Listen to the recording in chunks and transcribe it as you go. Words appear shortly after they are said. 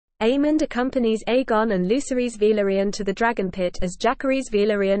Aemond accompanies Aegon and Lucerys Velaryon to the dragon pit as Jacaerys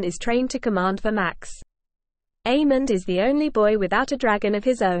Velaryon is trained to command for Max. Aemond is the only boy without a dragon of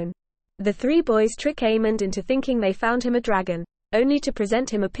his own. The three boys trick Aemond into thinking they found him a dragon, only to present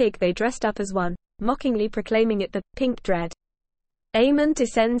him a pig they dressed up as one, mockingly proclaiming it the Pink Dread. Aemond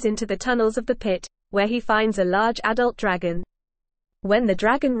descends into the tunnels of the pit, where he finds a large adult dragon. When the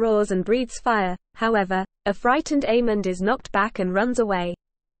dragon roars and breathes fire, however, a frightened Aemond is knocked back and runs away.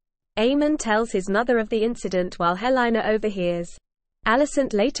 Aemond tells his mother of the incident while Helaena overhears.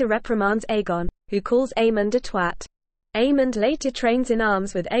 Alicent later reprimands Aegon, who calls Aemond a twat. Aemond later trains in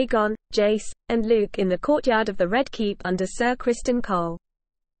arms with Aegon, Jace, and Luke in the courtyard of the Red Keep under Sir Criston Cole.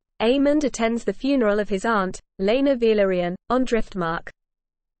 Aemond attends the funeral of his aunt, Laena Velaryon, on Driftmark.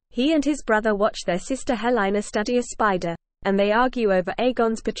 He and his brother watch their sister Helaena study a spider, and they argue over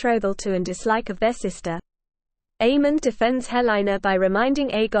Aegon's betrothal to and dislike of their sister. Aemond defends Helaena by reminding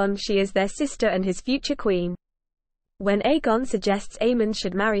Aegon she is their sister and his future queen. When Aegon suggests Aemond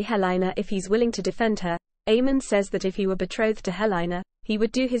should marry Helaena if he's willing to defend her, Aemond says that if he were betrothed to Helaena, he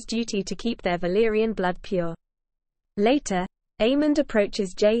would do his duty to keep their Valyrian blood pure. Later, Aemond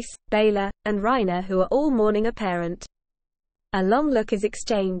approaches Jace, Baelor, and Rhaena, who are all mourning a parent. A long look is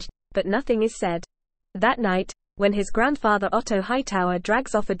exchanged, but nothing is said. That night, when his grandfather Otto Hightower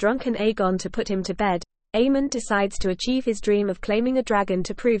drags off a drunken Aegon to put him to bed, Aemond decides to achieve his dream of claiming a dragon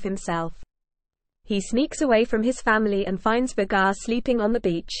to prove himself. He sneaks away from his family and finds Vhagar sleeping on the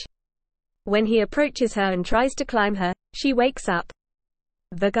beach. When he approaches her and tries to climb her, she wakes up.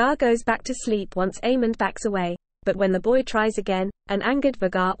 Vhagar goes back to sleep once Aemond backs away, but when the boy tries again, an angered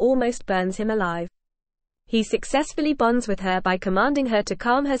Vhagar almost burns him alive. He successfully bonds with her by commanding her to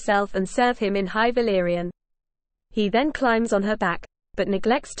calm herself and serve him in High Valyrian. He then climbs on her back, but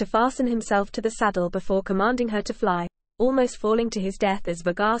neglects to fasten himself to the saddle before commanding her to fly, almost falling to his death as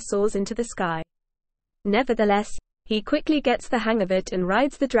Vhagar soars into the sky. Nevertheless, he quickly gets the hang of it and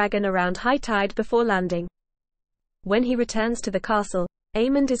rides the dragon around high tide before landing. When he returns to the castle,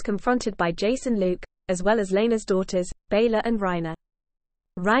 Aemond is confronted by Jace and Luke, as well as Laena's daughters, Baelor and Rhaena.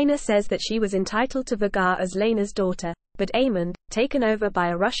 Rhaena says that she was entitled to Vhagar as Laena's daughter, but Aemond, taken over by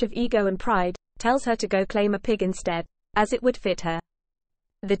a rush of ego and pride, tells her to go claim a pig instead, as it would fit her.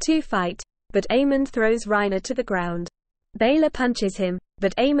 The two fight, but Aemond throws Rhaena to the ground. Baelor punches him,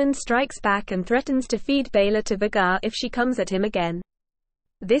 but Aemond strikes back and threatens to feed Baelor to Vhagar if she comes at him again.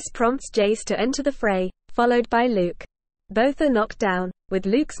 This prompts Jace to enter the fray, followed by Luke. Both are knocked down, with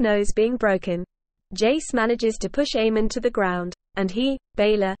Luke's nose being broken. Jace manages to push Aemond to the ground, and he,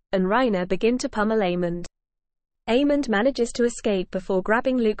 Baelor, and Rhaena begin to pummel Aemond. Aemond manages to escape before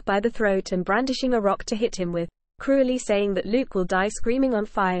grabbing Luke by the throat and brandishing a rock to hit him with, cruelly saying that Luke will die screaming on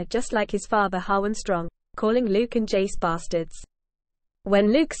fire just like his father Harwin Strong, calling Luke and Jace bastards.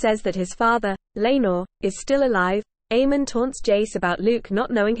 When Luke says that his father, Laenor, is still alive, Aemond taunts Jace about Luke not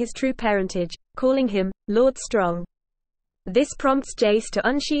knowing his true parentage, calling him Lord Strong. This prompts Jace to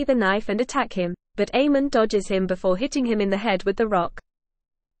unsheath a knife and attack him, but Aemond dodges him before hitting him in the head with the rock.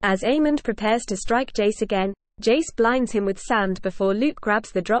 As Aemond prepares to strike Jace again, Jace blinds him with sand before Luke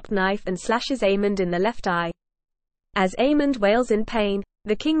grabs the dropped knife and slashes Aemond in the left eye. As Aemond wails in pain,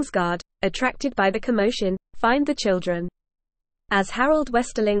 the Kingsguard, attracted by the commotion, find the children. As Harold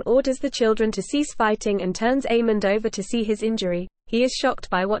Westerling orders the children to cease fighting and turns Aemond over to see his injury, he is shocked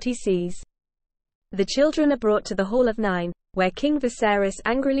by what he sees. The children are brought to the Hall of Nine, where King Viserys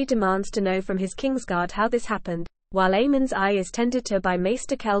angrily demands to know from his Kingsguard how this happened, while Aemond's eye is tended to by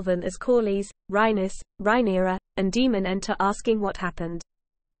Maester Kelvin as Corlys, Rhaenys, Rhaenyra, and Daemon enter asking what happened.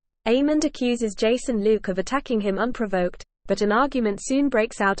 Aemond accuses Jace and Luke of attacking him unprovoked, but an argument soon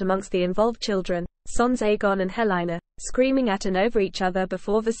breaks out amongst the involved children, sons Aegon and Helaena, screaming at and over each other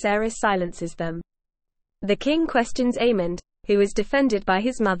before Viserys silences them. The king questions Aemond, who is defended by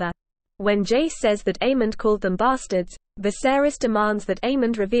his mother. When Jace says that Aemond called them bastards, Viserys demands that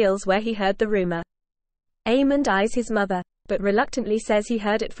Aemond reveals where he heard the rumor. Aemond eyes his mother, but reluctantly says he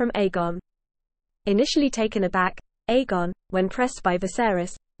heard it from Aegon. Initially taken aback, Aegon, when pressed by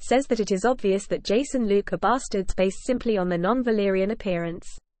Viserys, says that it is obvious that Jace and Luke are bastards based simply on their non-Valyrian appearance.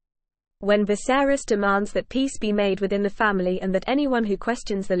 When Viserys demands that peace be made within the family and that anyone who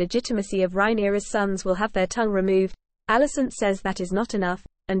questions the legitimacy of Rhaenyra's sons will have their tongue removed, Alicent says that is not enough,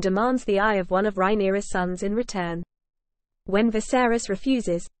 and demands the eye of one of Rhaenyra's sons in return. When Viserys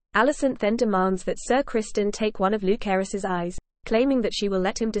refuses, Alicent then demands that Sir Criston take one of Lucerys's eyes, claiming that she will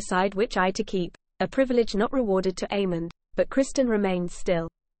let him decide which eye to keep, a privilege not rewarded to Aemond, but Criston remains still.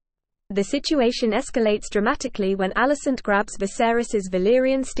 The situation escalates dramatically when Alicent grabs Viserys's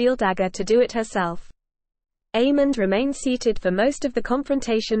Valyrian steel dagger to do it herself. Aemond remains seated for most of the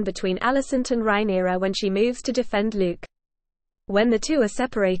confrontation between Alicent and Rhaenyra when she moves to defend Luke. When the two are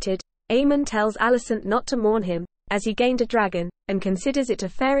separated, Aemond tells Alicent not to mourn him, as he gained a dragon, and considers it a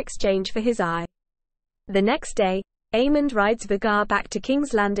fair exchange for his eye. The next day, Aemond rides Vhagar back to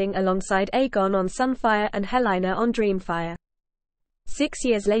King's Landing alongside Aegon on Sunfire and Helaena on Dreamfire. 6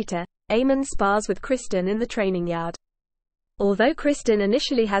 years later, Aemond spars with Criston in the training yard. Although Criston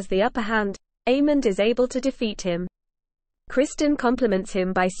initially has the upper hand, Aemond is able to defeat him. Criston compliments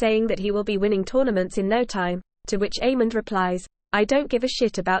him by saying that he will be winning tournaments in no time, to which Aemond replies, "I don't give a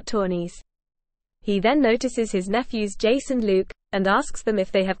shit about tourneys." He then notices his nephews Jace and Luke, and asks them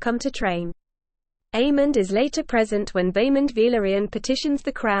if they have come to train. Aemond is later present when Vaemond Velaryon petitions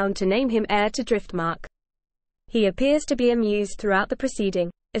the crown to name him heir to Driftmark. He appears to be amused throughout the proceeding,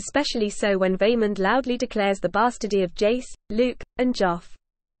 especially so when Vaemond loudly declares the bastardy of Jace, Luke, and Joff.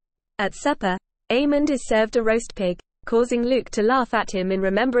 At supper, Aemond is served a roast pig, causing Luke to laugh at him in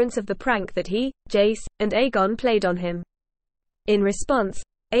remembrance of the prank that he, Jace, and Aegon played on him. In response,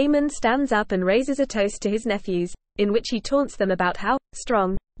 Aemond stands up and raises a toast to his nephews, in which he taunts them about how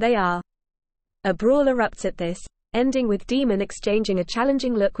strong they are. A brawl erupts at this, ending with Daemon exchanging a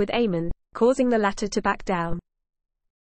challenging look with Aemond, causing the latter to back down.